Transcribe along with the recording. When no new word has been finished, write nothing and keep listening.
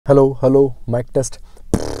Hello, mic test.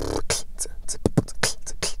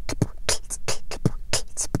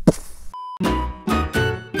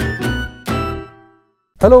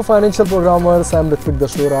 Hello financial programmers, I'm Ritwik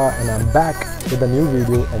Dashora and I'm back with a new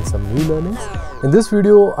video and some new learnings. In this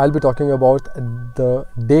video, I'll be talking about the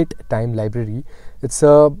Datetime library. It's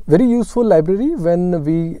a very useful library when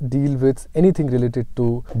we deal with anything related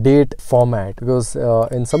to date format, because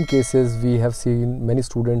in some cases we have seen many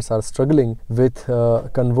students are struggling with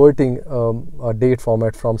converting a date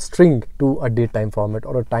format from string to a datetime format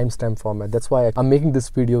or a timestamp format. That's why I'm making this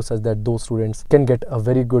video such that those students can get a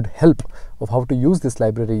very good help of how to use this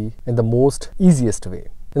library in the most easiest way.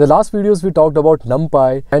 In the last videos, we talked about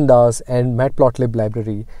NumPy, Pandas, and Matplotlib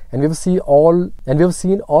library, and we have seen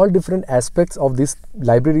all different aspects of these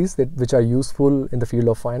libraries which are useful in the field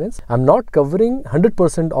of finance. I'm not covering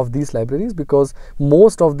 100% of these libraries because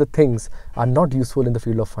most of the things are not useful in the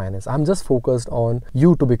field of finance. I'm just focused on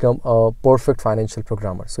you to become a perfect financial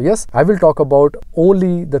programmer. So yes, I will talk about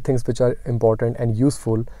only the things which are important and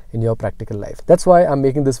useful in your practical life. That's why I'm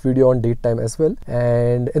making this video on datetime as well.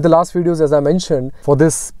 And in the last videos, as I mentioned, for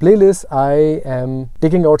this playlist, I am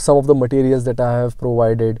taking out some of the materials that I have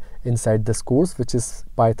provided inside this course, which is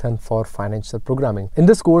Python for Financial Programming. In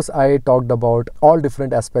this course, I talked about all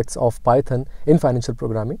different aspects of Python in financial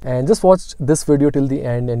programming, and just watch this video till the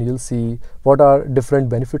end and you'll see what are different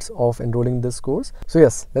benefits of enrolling in this course. So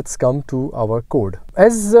yes, let's come to our code.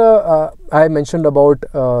 As I mentioned about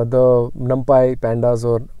the NumPy, Pandas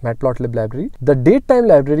or Matplotlib library, the Datetime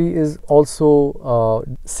library is also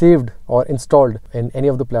saved or installed in any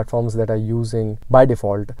of the platforms that are using by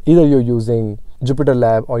default. Either you're using Jupyter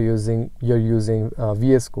Lab or you're using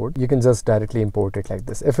VS Code, you can just directly import it like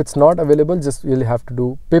this. If it's not available, just you'll have to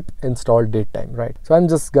do pip install datetime, right? So I'm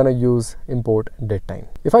just gonna use import datetime.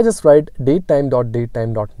 If I just write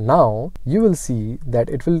datetime.datetime.now, you will see that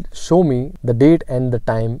it will show me the date and the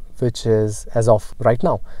time which is as of right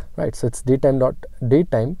now, right? So it's datetime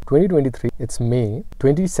 2023, it's May,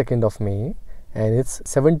 22nd of May, and it's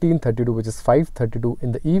 17:32, which is 5:32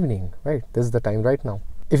 in the evening, right? This is the time right now.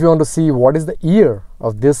 If you want to see what is the year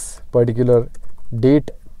of this particular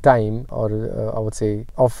date time, or I would say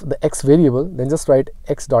of the x variable, then just write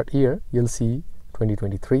x.year, you'll see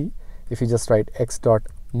 2023. If you just write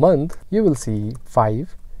x.month, you will see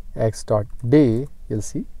 5, x.day, you'll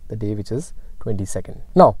see the day which is 22nd.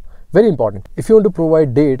 Now, very important, if you want to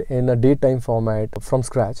provide date in a datetime format from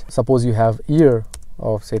scratch, suppose you have year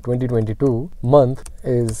of say 2022, month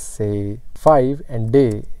is say 5 and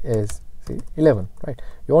day is say 11, right?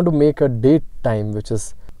 You want to make a date time which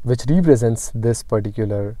represents this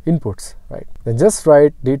particular inputs, right? Then just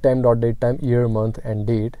write datetime.datetime, year, month and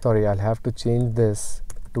date. Sorry, I'll have to change this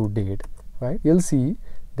to date, right? You'll see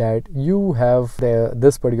that you have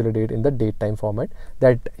this particular date in the datetime format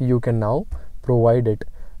that you can now provide it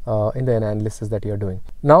in the analysis that you are doing.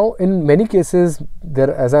 Now, in many cases,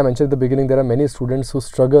 as I mentioned at the beginning, there are many students who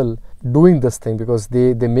struggle doing this thing because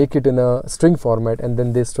they make it in a string format and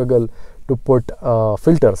then they struggle to put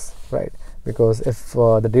filters, right? Because if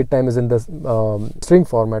the datetime is in the string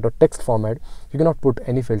format or text format, you cannot put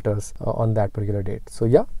any filters on that particular date. So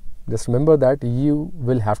yeah, just remember that you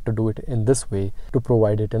will have to do it in this way to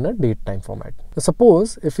provide it in a datetime format. So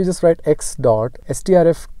suppose if you just write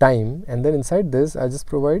x.strftime and then inside this I just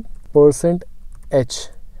provide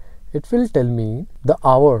 %h, it will tell me the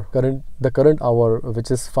hour, the current hour,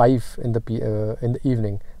 which is 5 in the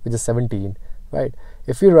evening, which is 17, right?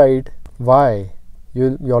 If you write y,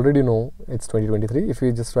 you already know it's 2023. If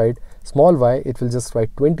you just write small y, it will just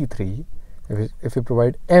write 23. If you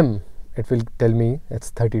provide m, it will tell me it's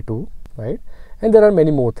 32, right? And there are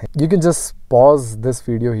many more things. You can just pause this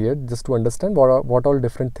video here just to understand what all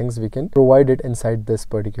different things we can provide it inside this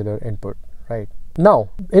particular input, right? Now,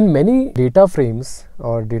 in many data frames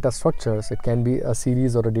or data structures, it can be a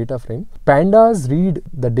series or a data frame, pandas read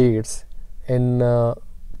the dates in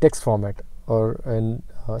text format or in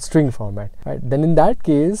string format, right? Then in that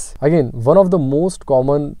case, again, one of the most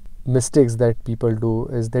common mistakes that people do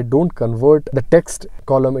is they don't convert the text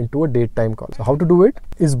column into a datetime column. So how to do it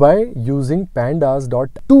is by using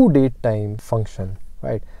pandas.toDatetime function,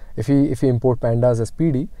 right? If you import pandas as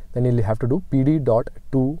PD, then you'll have to do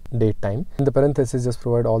pd.toDatetime. In the parentheses, just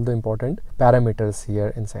provide all the important parameters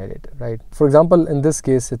here inside it, right? For example, in this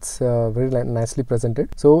case, it's very nicely presented.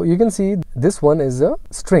 So you can see this one is a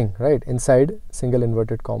string, right? Inside single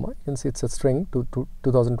inverted comma, you can see it's a string to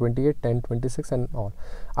 2028, 10, 26 and all.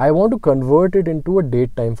 I want to convert it into a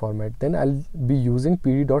datetime format. Then I'll be using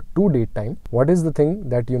pd.toDatetime. What is the thing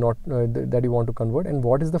that you want to convert, and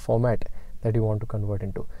what is the format that you want to convert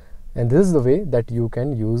into? And this is the way that you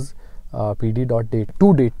can use pd.date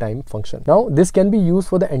to datetime function. Now this can be used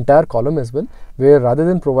for the entire column as well, where rather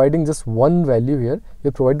than providing just one value here,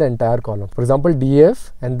 you provide the entire column. For example,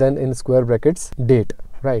 df and then in square brackets date,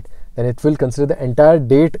 right? Then it will consider the entire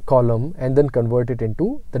date column and then convert it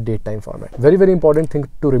into the datetime format. Very, very important thing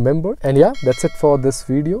to remember. And yeah, that's it for this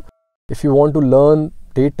video. If you want to learn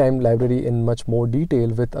datetime library in much more detail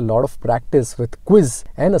with a lot of practice with quiz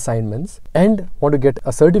and assignments, and want to get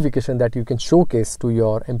a certification that you can showcase to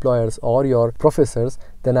your employers or your professors,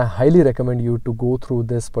 then I highly recommend you to go through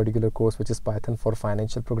this particular course, which is Python for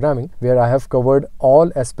Financial Programming, where I have covered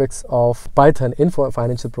all aspects of Python in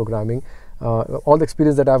financial programming. All the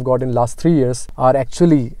experience that I've got in last 3 years are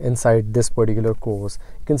actually inside this particular course.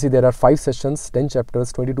 You can see there are 5 sessions, 10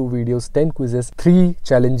 chapters, 22 videos, 10 quizzes, 3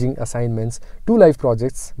 challenging assignments, 2 live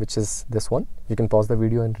projects, which is this one. You can pause the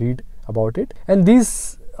video and read about it. And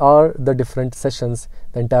these are the different sessions,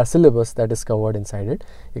 the entire syllabus that is covered inside it.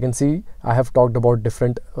 You can see I have talked about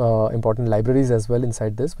different important libraries as well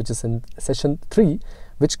inside this, which is in session 3,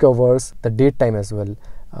 which covers the date time as well.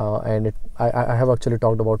 I have actually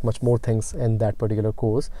talked about much more things in that particular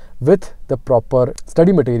course with the proper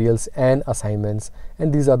study materials and assignments.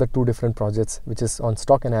 And these are the 2 different projects, which is on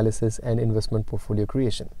stock analysis and investment portfolio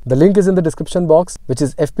creation. The link is in the description box, which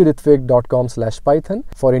is fpritvik.com/python.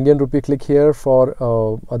 For Indian rupee, click here. For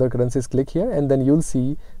other currencies, click here, and then you'll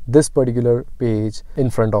see this particular page in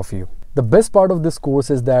front of you. The best part of this course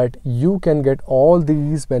is that you can get all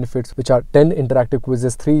these benefits, which are 10 interactive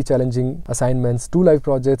quizzes, 3 challenging assignments, 2 live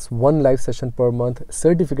projects, 1 live session per month,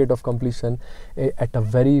 certificate of completion at a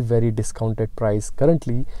very, very discounted price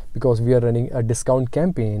currently, because we are running a discount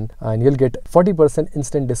campaign, and you'll get 40%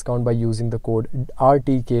 instant discount by using the code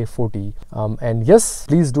RTK40. And yes,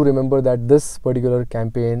 please do remember that this particular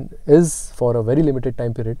campaign is for a very limited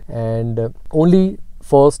time period, and only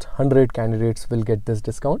first 100 candidates will get this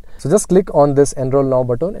discount. So just click on this enroll now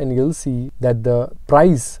button and you'll see that the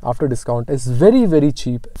price after discount is very, very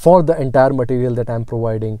cheap for the entire material that I'm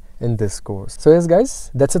providing in this course. So yes guys,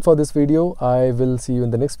 that's it for this video. I will see you in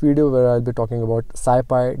the next video, where I'll be talking about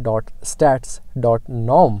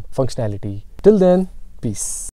scipy.stats.norm functionality. Till then, peace.